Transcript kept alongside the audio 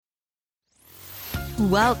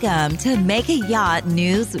Welcome to Mega Yacht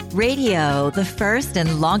News Radio, the first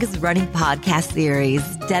and longest running podcast series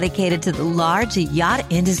dedicated to the large yacht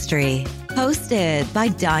industry. Hosted by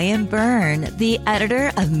Diane Byrne, the editor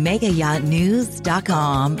of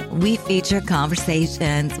MegaYachtNews.com, we feature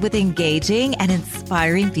conversations with engaging and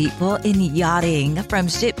inspiring people in yachting, from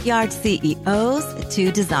shipyard CEOs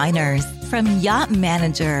to designers, from yacht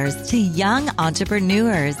managers to young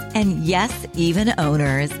entrepreneurs, and yes, even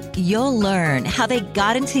owners. You'll learn how they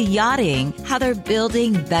got into yachting, how they're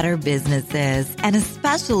building better businesses, and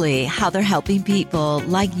especially how they're helping people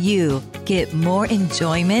like you get more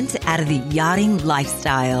enjoyment out of the yachting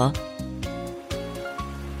lifestyle.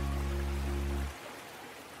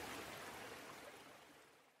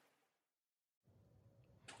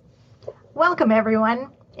 Welcome,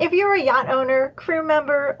 everyone. If you're a yacht owner, crew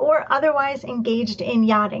member, or otherwise engaged in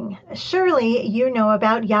yachting, surely you know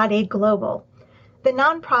about Yacht Aid Global. The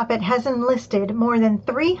nonprofit has enlisted more than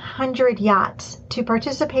 300 yachts to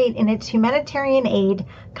participate in its humanitarian aid,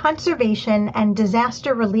 conservation, and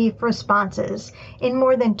disaster relief responses in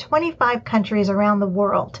more than 25 countries around the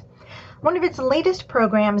world. One of its latest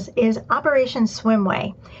programs is Operation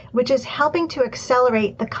Swimway, which is helping to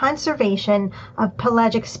accelerate the conservation of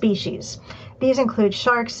pelagic species. These include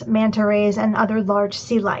sharks, manta rays, and other large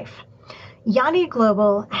sea life. Yacht Aid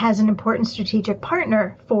Global has an important strategic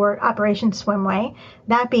partner for Operation Swimway,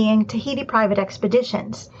 that being Tahiti Private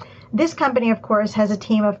Expeditions. This company, of course, has a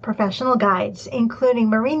team of professional guides, including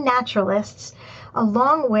marine naturalists,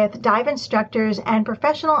 along with dive instructors and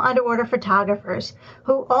professional underwater photographers,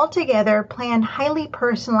 who all together plan highly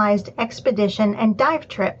personalized expedition and dive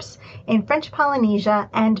trips in French Polynesia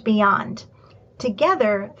and beyond.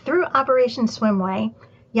 Together, through Operation Swimway,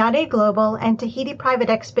 Yacht Aid Global and Tahiti Private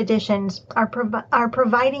Expeditions are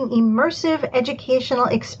providing immersive educational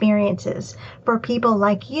experiences for people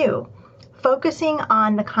like you, focusing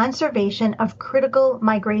on the conservation of critical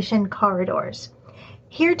migration corridors.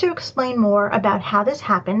 Here to explain more about how this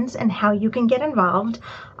happens and how you can get involved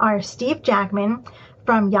are Steve Jackman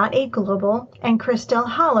from Yacht Aid Global and Christelle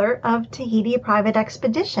Holler of Tahiti Private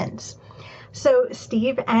Expeditions. So,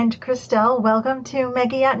 Steve and Christelle, welcome to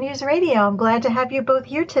Mega Yacht News Radio. I'm glad to have you both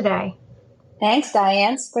here today. Thanks,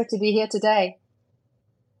 Diane. It's great to be here today.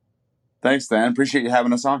 Thanks, Diane. Appreciate you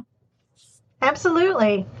having us on.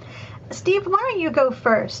 Absolutely. Steve, why don't you go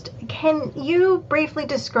first? Can you briefly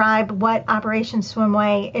describe what Operation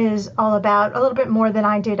Swimway is all about? A little bit more than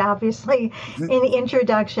I did, obviously, in the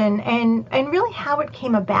introduction, and really how it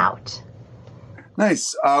came about.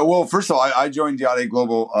 Nice. Well, first of all, I joined Yacht Aid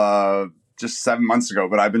Global just 7 months ago,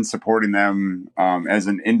 but I've been supporting them as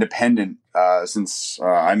an independent since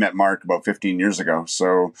I met Mark about 15 years ago.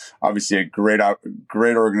 So obviously a great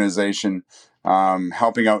organization,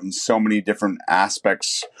 helping out in so many different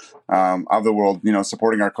aspects of the world,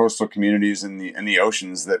 supporting our coastal communities and the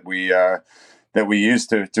oceans that we use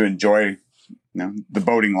to enjoy, the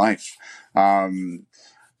boating life.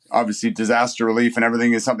 Obviously, disaster relief and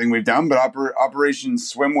everything is something we've done, but Operation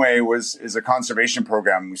Swimway is a conservation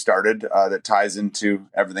program we started that ties into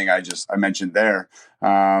everything I mentioned there.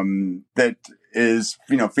 That is,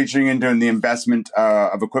 featuring into the investment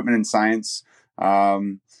of equipment and science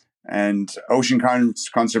and ocean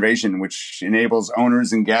conservation, which enables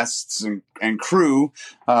owners and guests and crew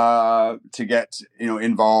to get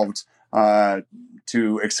involved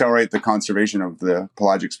to accelerate the conservation of the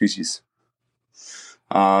pelagic species.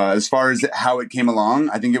 As far as how it came along,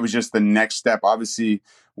 I think it was just the next step. Obviously,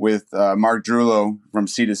 with Mark Drullo from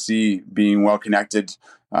C2C being well connected,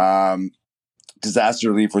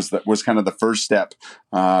 disaster relief was kind of the first step.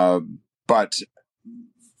 But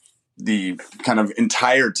the kind of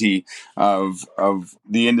entirety of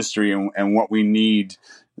the industry and what we need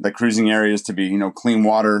the cruising areas to be, clean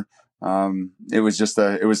water. It was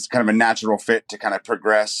kind of a natural fit to kind of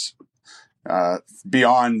progress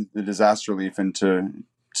beyond the disaster relief into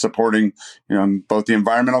supporting, both the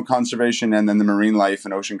environmental conservation and then the marine life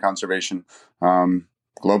and ocean conservation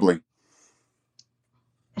globally.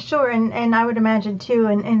 Sure, and I would imagine too,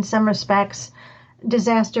 in some respects,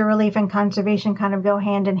 disaster relief and conservation kind of go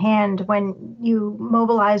hand in hand. When you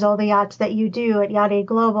mobilize all the yachts that you do at Yacht Aid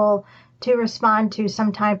Global to respond to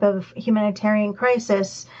some type of humanitarian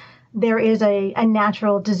crisis, there is a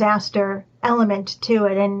natural disaster element to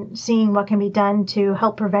it, and seeing what can be done to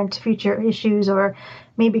help prevent future issues or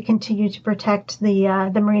maybe continue to protect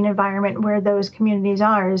the marine environment where those communities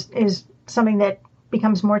are is something that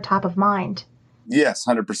becomes more top of mind. Yes,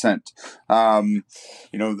 100%.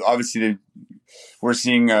 Obviously we're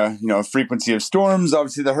seeing a frequency of storms.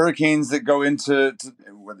 Obviously, the hurricanes that go into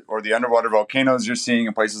or the underwater volcanoes you're seeing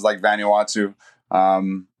in places like Vanuatu.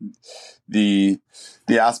 the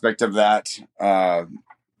aspect of that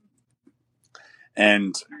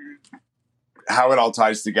and how it all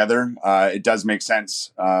ties together, it does make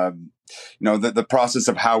sense. The process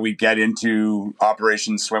of how we get into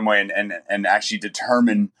Operation Swimway and actually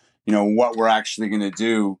determine, what we're actually going to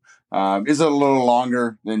do is a little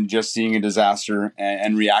longer than just seeing a disaster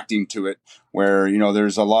and reacting to it, where,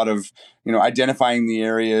 there's a lot of, identifying the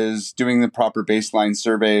areas, doing the proper baseline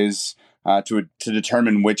surveys to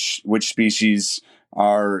determine which species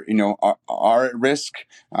are at risk,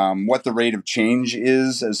 what the rate of change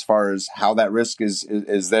is as far as how that risk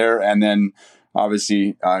is there, and then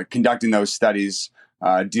obviously conducting those studies,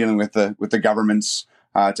 dealing with the governments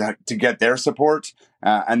to get their support,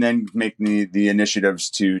 and then making the initiatives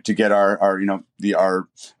to get our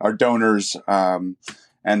donors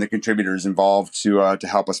and the contributors involved to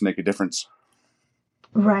help us make a difference.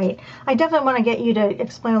 Right. I definitely want to get you to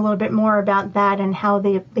explain a little bit more about that and how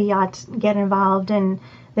the yachts get involved, and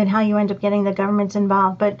then how you end up getting the governments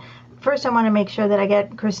involved. But first, I want to make sure that I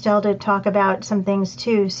get Christelle to talk about some things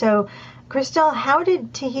too. So, Christelle, how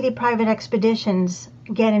did Tahiti Private Expeditions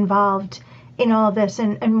get involved in all of this,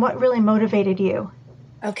 and what really motivated you?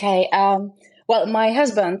 Okay. Well, my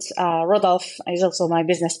husband, Rodolphe, is also my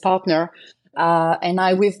business partner.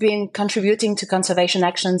 And we've been contributing to conservation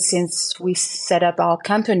action since we set up our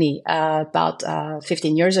company about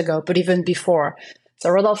 15 years ago, but even before. So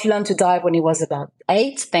Rodolphe learned to dive when he was about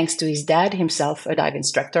 8, thanks to his dad, himself a dive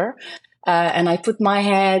instructor. And I put my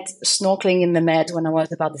head snorkeling in the Med when I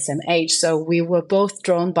was about the same age. So we were both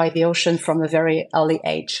drawn by the ocean from a very early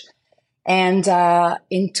age. And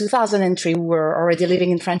in 2003, we were already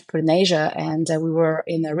living in French Polynesia, and we were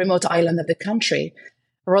in a remote island of the country.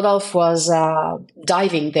 Rodolphe was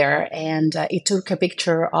diving there, and he took a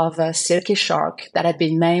picture of a silky shark that had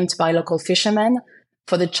been maimed by local fishermen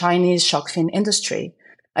for the Chinese shark fin industry.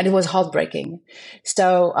 And it was heartbreaking.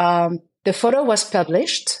 So the photo was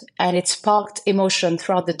published, and it sparked emotion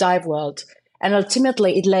throughout the dive world. And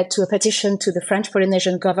ultimately, it led to a petition to the French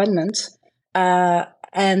Polynesian government,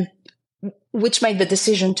 and which made the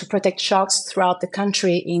decision to protect sharks throughout the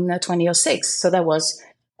country in 2006. So that was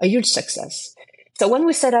a huge success. So when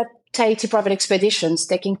we set up Tahiti Private Expeditions,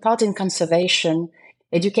 taking part in conservation,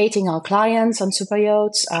 educating our clients on super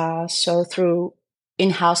yachts, so through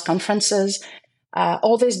in-house conferences,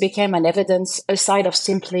 all this became an evidence aside of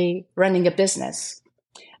simply running a business.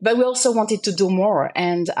 But we also wanted to do more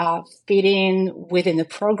and fit in within a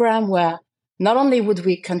program where not only would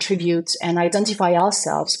we contribute and identify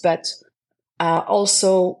ourselves, but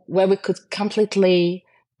also where we could completely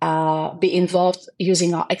be involved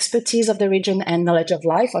using our expertise of the region and knowledge of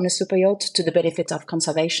life on a super yacht to the benefit of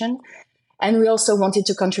conservation. And we also wanted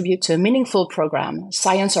to contribute to a meaningful program,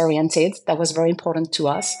 science-oriented, that was very important to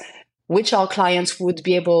us, which our clients would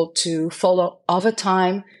be able to follow over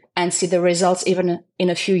time and see the results even in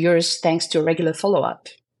a few years, thanks to a regular follow-up.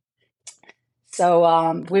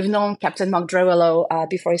 So we've known Captain Mark Drewello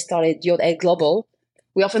before he started Yacht Aid Global.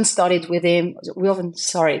 We often chatted with him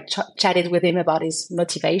about his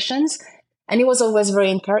motivations, and he was always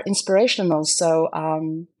very inspirational. So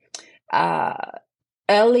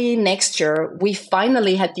early next year, we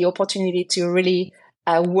finally had the opportunity to really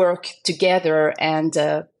work together, and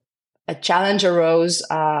a challenge arose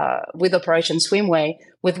with Operation Swimway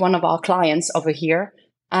with one of our clients over here.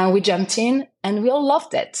 And we jumped in, and we all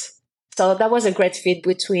loved it. So that was a great fit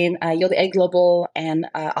between Yacht Aid Global and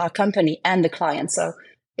our company and the client. So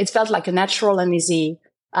it felt like a natural and easy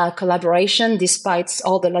collaboration, despite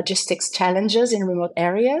all the logistics challenges in remote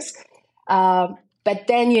areas. But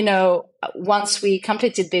then, once we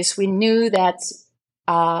completed this, we knew that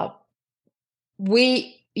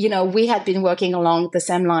we had been working along the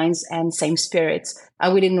same lines and same spirits,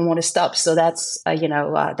 and we didn't want to stop. So that's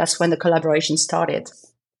when the collaboration started.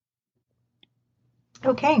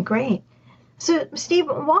 Okay, great. So, Steve,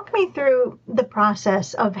 walk me through the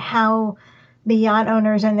process of how the yacht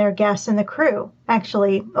owners and their guests and the crew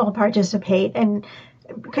actually all participate. And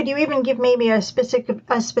could you even give maybe a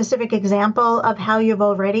specific example of how you've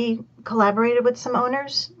already collaborated with some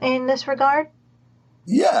owners in this regard?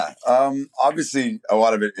 Yeah. Obviously, a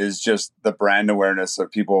lot of it is just the brand awareness of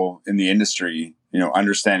people in the industry,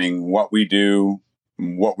 understanding what we do,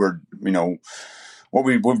 what we're, what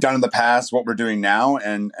we've done in the past, what we're doing now,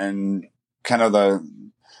 and kind of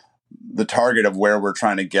the target of where we're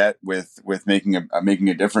trying to get with making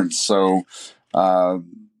a difference. So, we're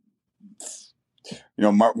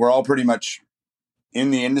all pretty much in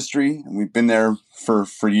the industry, and we've been there for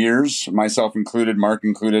years, myself included, Mark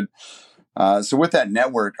included. So with that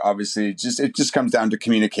network, obviously, it just comes down to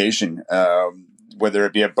communication. whether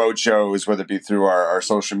it be at boat shows, whether it be through our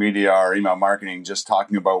social media, our email marketing, just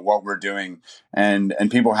talking about what we're doing and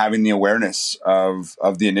people having the awareness of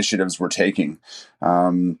the initiatives we're taking.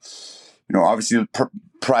 Obviously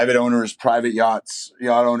private owners, private yacht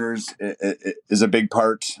owners is a big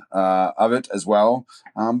part of it as well.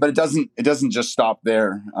 But it doesn't just stop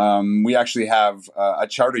there. We actually have a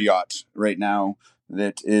charter yacht right now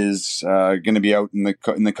that is going to be out in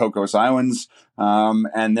the Cocos Islands.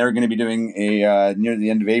 And they're going to be doing near the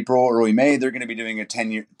end of April, early May, they're going to be doing a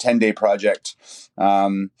 10-day project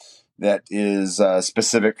that is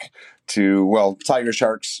specific to, tiger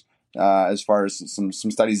sharks, as far as some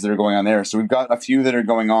studies that are going on there. So we've got a few that are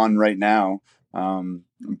going on right now.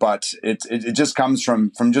 But it just comes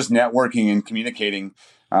from just networking and communicating,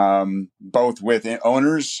 both with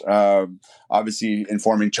owners, obviously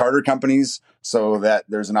informing charter companies so that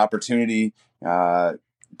there's an opportunity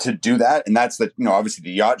to do that. And that's obviously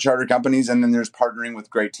the yacht charter companies. And then there's partnering with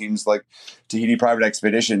great teams like Tahiti Private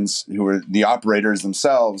Expeditions, who are the operators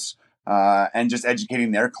themselves, and just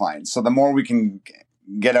educating their clients. So the more we can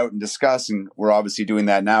get out and discuss, and we're obviously doing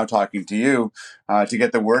that now, talking to you, to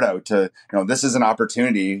get the word out to, this is an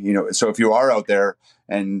opportunity, so if you are out there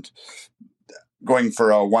and going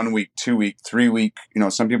for a 1 week, 2 week, 3 week,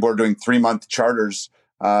 some people are doing 3-month charters.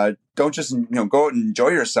 Don't just, go out and enjoy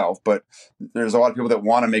yourself, but there's a lot of people that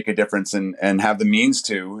want to make a difference and have the means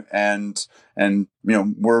to, and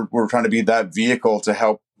we're trying to be that vehicle to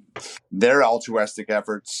help their altruistic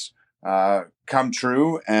efforts come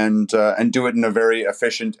true and do it in a very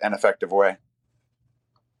efficient and effective way.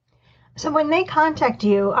 So when they contact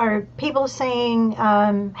you, are people saying,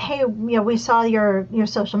 hey, we saw your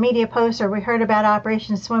social media posts, or we heard about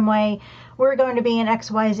Operation Swimway, we're going to be in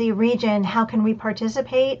XYZ region, how can we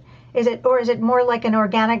participate? Is it more like an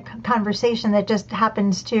organic conversation that just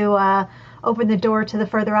happens to open the door to the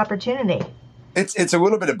further opportunity? It's a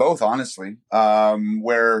little bit of both, honestly,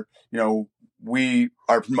 where, we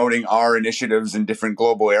are promoting our initiatives in different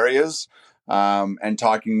global areas, and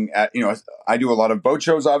talking at, I do a lot of boat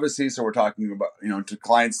shows, obviously. So we're talking about, to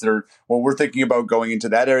clients that are, we're thinking about going into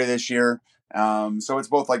that area this year. So it's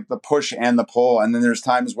both like the push and the pull. And then there's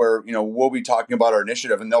times where, we'll be talking about our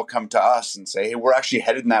initiative and they'll come to us and say, hey, we're actually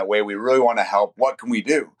headed in that way. We really want to help. What can we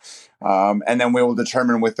do? And then we will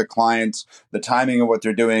determine with the clients the timing of what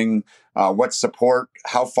they're doing, what support,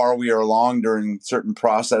 how far we are along during certain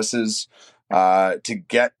processes, to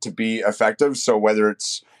get to be effective. So whether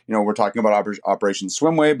it's, we're talking about Operation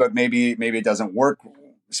Swimway, but maybe it doesn't work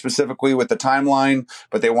specifically with the timeline,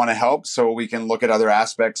 but they want to help. So we can look at other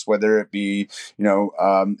aspects, whether it be,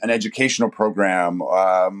 an educational program,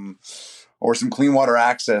 or some clean water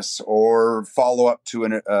access, or follow up to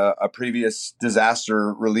a previous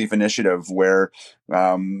disaster relief initiative where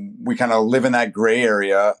we kind of live in that gray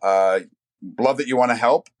area. Love that you want to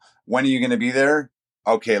help. When are you going to be there?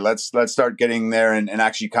 Okay, let's start getting there and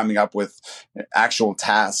actually coming up with actual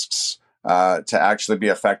tasks to actually be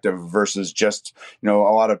effective versus just, a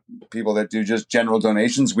lot of people that do just general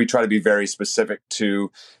donations. We try to be very specific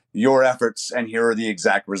to your efforts, and here are the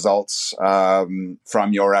exact results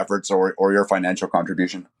from your efforts or your financial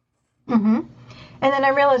contribution. Mm-hmm. And then I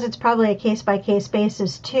realize it's probably a case-by-case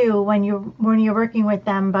basis too when you're working with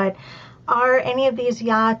them, but are any of these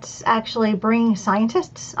yachts actually bringing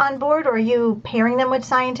scientists on board, or are you pairing them with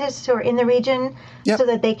scientists who are in the region? Yep. So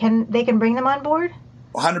that they can bring them on board?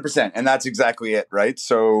 100%. And that's exactly it, right?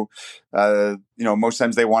 So, most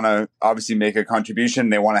times they want to obviously make a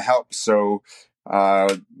contribution. They want to help. So,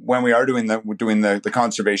 when we are doing the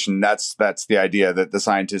conservation, that's the idea, that the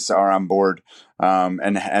scientists are on board,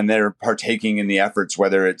 and they're partaking in the efforts,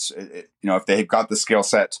 whether it's, if they've got the skill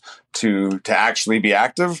set to actually be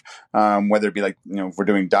active, whether it be like, if we're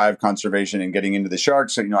doing dive conservation and getting into the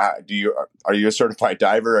sharks, so, are you a certified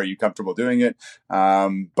diver? Are you comfortable doing it?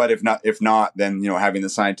 But if not, then, having the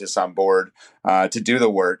scientists on board, to do the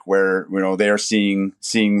work where, they are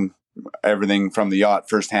seeing everything from the yacht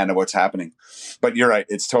firsthand of what's happening. But you're right,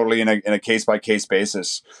 it's totally in a case by case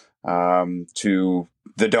basis, to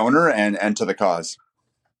the donor and to the cause.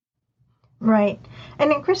 Right. And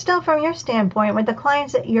then Christelle, from your standpoint, with the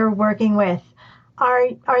clients that you're working with,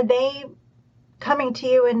 are they coming to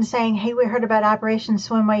you and saying, hey, we heard about Operation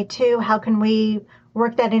Swimway 2, how can we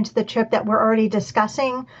work that into the trip that we're already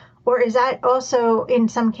discussing? Or is that also in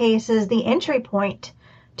some cases the entry point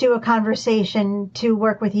to a conversation to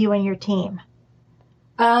work with you and your team?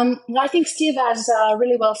 Well, I think Steve has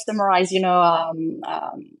really well summarized,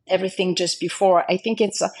 everything just before. I think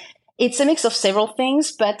it's a mix of several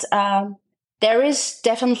things, but there is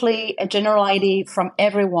definitely a general idea from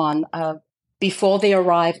everyone before they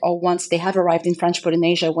arrive or once they have arrived in French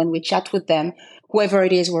Polynesia. When we chat with them, whoever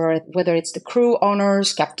it is, whether it's the crew,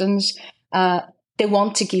 owners, captains, they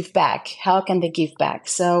want to give back. How can they give back?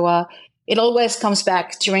 So it always comes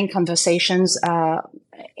back during conversations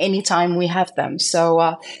anytime we have them.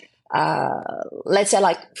 So let's say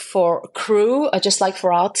like for crew, just like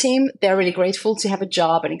for our team, they're really grateful to have a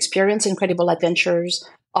job and experience incredible adventures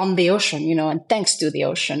on the ocean, and thanks to the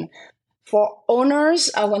ocean. For owners,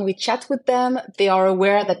 when we chat with them, they are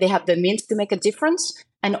aware that they have the means to make a difference.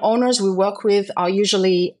 And owners we work with are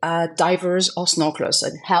usually divers or snorkelers, so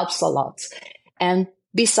it helps a lot. And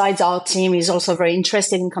besides, our team is also very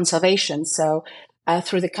interested in conservation. So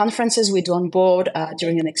through the conferences we do on board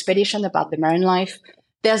during an expedition about the marine life,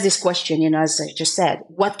 there's this question, as I just said,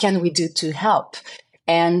 what can we do to help?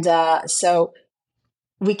 And so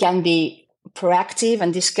we can be proactive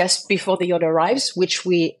and discuss before the yacht arrives, which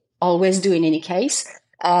we always do in any case,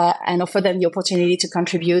 and offer them the opportunity to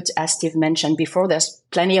contribute. As Steve mentioned before, there's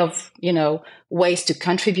plenty of, ways to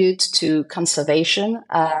contribute to conservation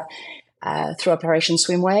through Operation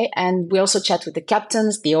Swimway. And we also chat with the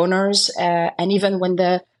captains, the owners, and even when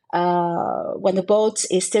the boat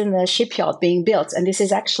is still in the shipyard being built. And this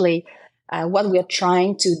is actually what we are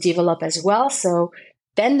trying to develop as well. So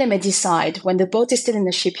then they may decide, when the boat is still in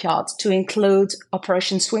the shipyard, to include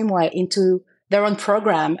Operation Swimway into their own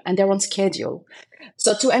program and their own schedule.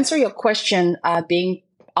 So to answer your question, are they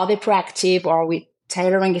proactive or are we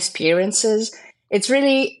tailoring experiences? It's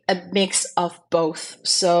really a mix of both.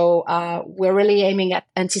 So we're really aiming at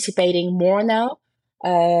anticipating more now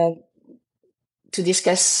to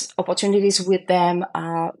discuss opportunities with them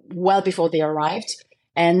well before they arrived.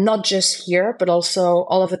 And not just here, but also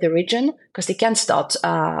all over the region, because they can start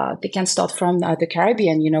from the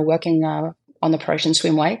Caribbean, working on Operation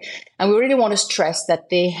Swimway. And we really want to stress that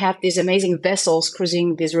they have these amazing vessels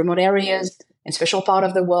cruising these remote areas in special part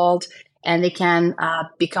of the world, and they can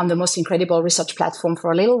become the most incredible research platform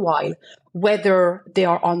for a little while, whether they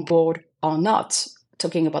are on board or not.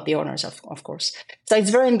 Talking about the owners, of course. So it's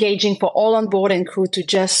very engaging for all on board and crew to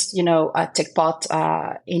just, take part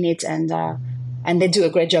in it, and they do a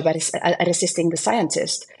great job at assisting the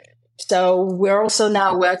scientists. So we're also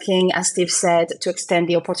now working, as Steve said, to extend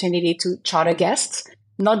the opportunity to charter guests,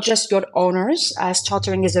 not just yacht owners, as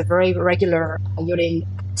chartering is a very regular yachting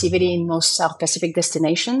activity in most South Pacific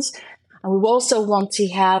destinations. And we also want to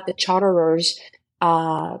have the charterers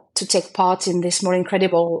to take part in this more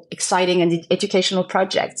incredible, exciting, and educational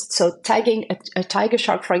project. So tagging a tiger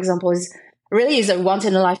shark, for example, is a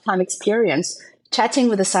once-in-a-lifetime experience. Chatting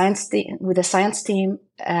with the science team,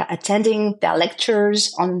 attending their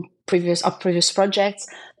lectures on previous projects,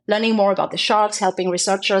 learning more about the sharks, helping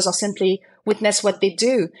researchers, or simply witness what they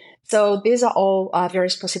do. So these are all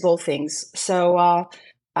various possible things. So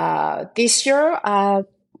this year,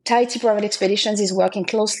 Tahiti Private Expeditions is working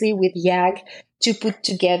closely with YAG to put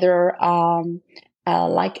together a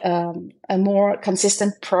more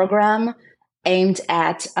consistent program aimed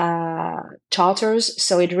at charters,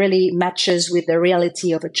 so it really matches with the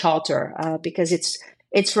reality of a charter because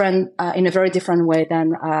it's run in a very different way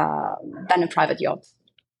than a private yacht.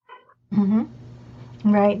 Mm-hmm.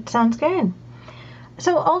 Right, sounds good.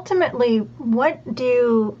 So ultimately, what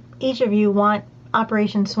do each of you want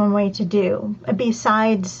Operation Swimway to do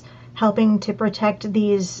besides helping to protect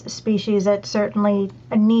these species that certainly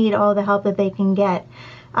need all the help that they can get?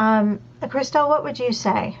 Christelle, what would you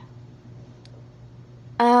say?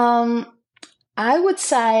 I would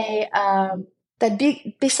say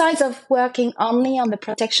that besides of working only on the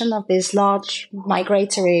protection of these large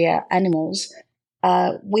migratory animals,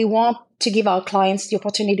 we want to give our clients the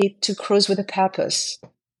opportunity to cruise with a purpose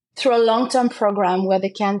through a long-term program where they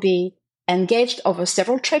can be engaged over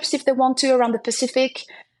several trips if they want to around the Pacific.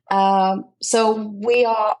 So we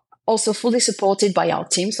are also fully supported by our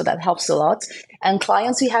team, so that helps a lot. And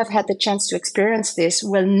clients who have had the chance to experience this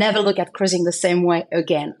will never look at cruising the same way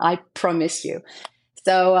again, I promise you.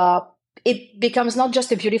 So it becomes not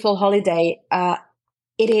just a beautiful holiday,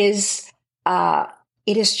 it is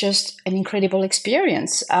just an incredible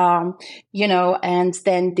experience, and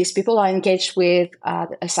then these people are engaged with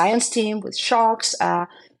a science team, with sharks.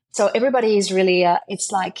 So everybody is really,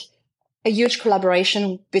 it's like a huge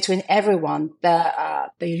collaboration between everyone,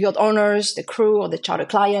 the yacht owners, the crew, or the charter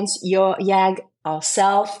clients, your YAG,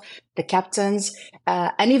 ourselves, the captains,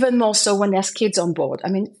 and even more so when there's kids on board. I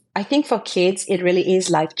mean, I think for kids, it really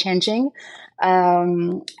is life-changing.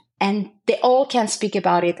 And they all can speak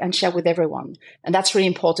about it and share with everyone. And that's really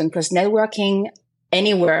important because networking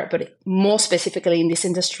anywhere, but more specifically in this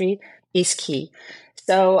industry, is key.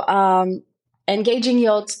 So, engaging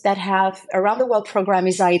yachts that have a round-the-world program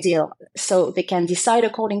is ideal, so they can decide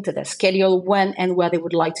according to their schedule when and where they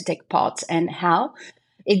would like to take part and how.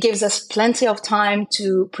 It gives us plenty of time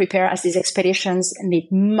to prepare, as these expeditions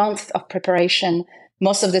need months of preparation.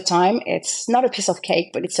 Most of the time, it's not a piece of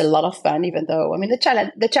cake, but it's a lot of fun, even though,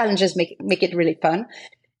 the challenges make it really fun.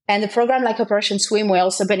 And a program like Operation Swimway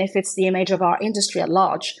also benefits the image of our industry at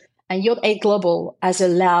large. And Yacht Aid Global has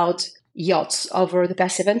allowed yachts over the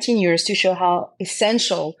past 17 years to show how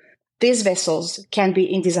essential these vessels can be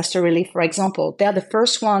in disaster relief. For example, they're the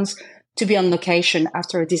first ones to be on location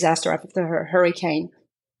after a disaster, after a hurricane,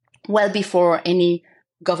 well before any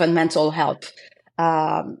governmental help.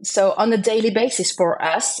 So on a daily basis for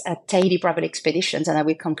us at Tahiti Private Expeditions, and I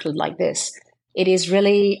will conclude like this, it is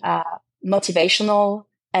really motivational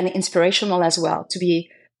and inspirational as well to be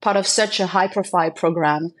part of such a high-profile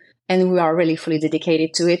program. And we are really fully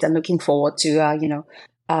dedicated to it and looking forward to,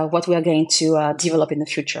 what we are going to develop in the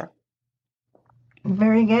future.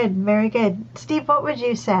 Very good. Very good. Steve, what would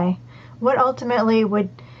you say? What ultimately would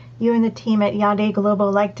you and the team at Yacht Aid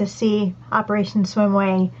Global like to see Operation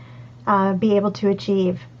Swimway be able to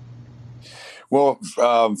achieve? Well,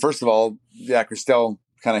 first of all, Christelle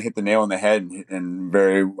kind of hit the nail on the head and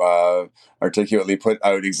very articulately put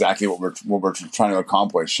out exactly what we're trying to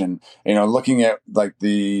accomplish. And looking at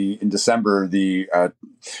in December the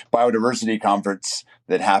biodiversity conference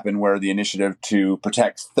that happened, where the initiative to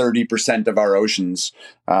protect 30% of our oceans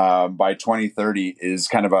by 2030 is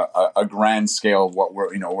kind of a grand scale of what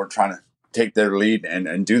we're trying to take their lead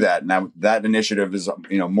and do that. Now that initiative is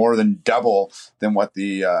more than double than what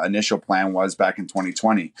the initial plan was back in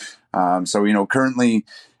 2020. So currently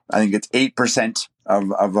I think it's 8%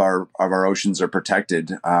 of our oceans are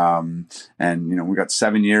protected, and we've got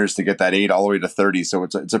 7 years to get that 8 all the way to 30. So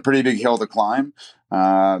it's a pretty big hill to climb,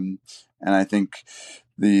 and I think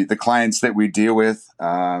the clients that we deal with,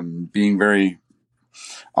 being very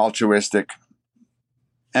altruistic,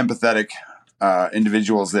 empathetic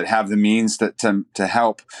individuals that have the means to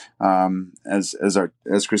help. As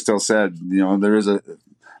Christelle said, there is a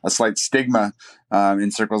slight stigma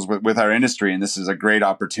in circles with our industry, and this is a great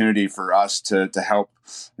opportunity for us to help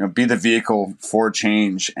be the vehicle for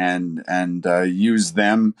change and use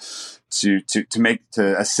them to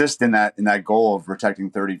assist in that goal of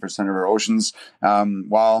protecting 30% of our oceans,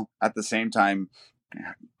 while at the same time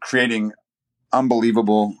creating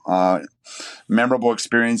unbelievable, memorable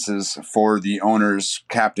experiences for the owners,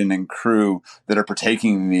 captain, and crew that are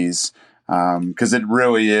partaking in these, because it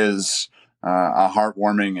really is a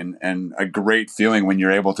heartwarming and a great feeling when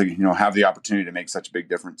you're able to have the opportunity to make such a big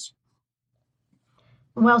difference.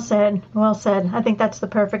 Well said. Well said. I think that's the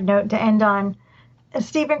perfect note to end on.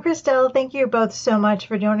 Steve and Christelle, thank you both so much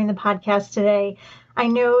for joining the podcast today. I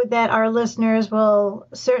know that our listeners will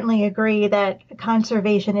certainly agree that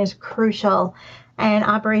conservation is crucial, and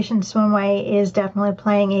Operation Swimway is definitely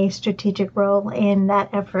playing a strategic role in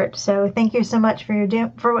that effort. So thank you so much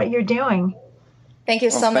for what you're doing. Thank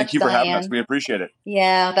you so much, thank you for Diane. having us. We appreciate it.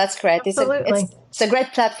 Yeah, that's great. Absolutely. It's a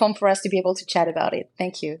great platform for us to be able to chat about it.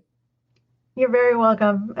 Thank you. You're very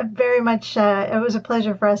welcome. Very much. It was a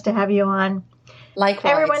pleasure for us to have you on.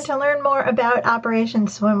 Likewise. Everyone, to learn more about Operation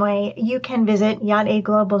Swimway, you can visit Yacht Aid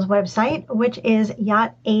Global's website, which is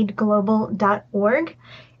yachtaidglobal.org.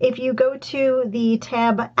 If you go to the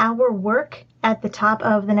tab Our Work at the top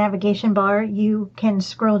of the navigation bar, you can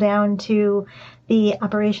scroll down to the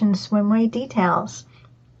Operation Swimway details.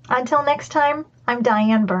 Until next time, I'm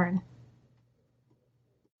Diane Byrne.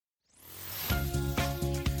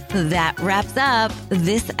 That wraps up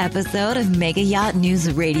this episode of Mega Yacht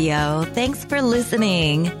News Radio. Thanks for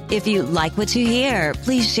listening. If you like what you hear,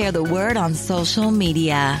 please share the word on social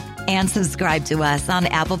media and subscribe to us on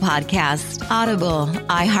Apple Podcasts, Audible,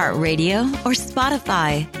 iHeartRadio, or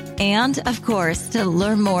Spotify. And, of course, to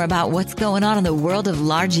learn more about what's going on in the world of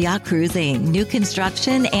large yacht cruising, new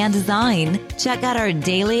construction, and design, check out our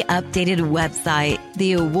daily updated website,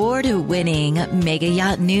 the award-winning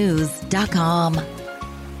MegaYachtNews.com.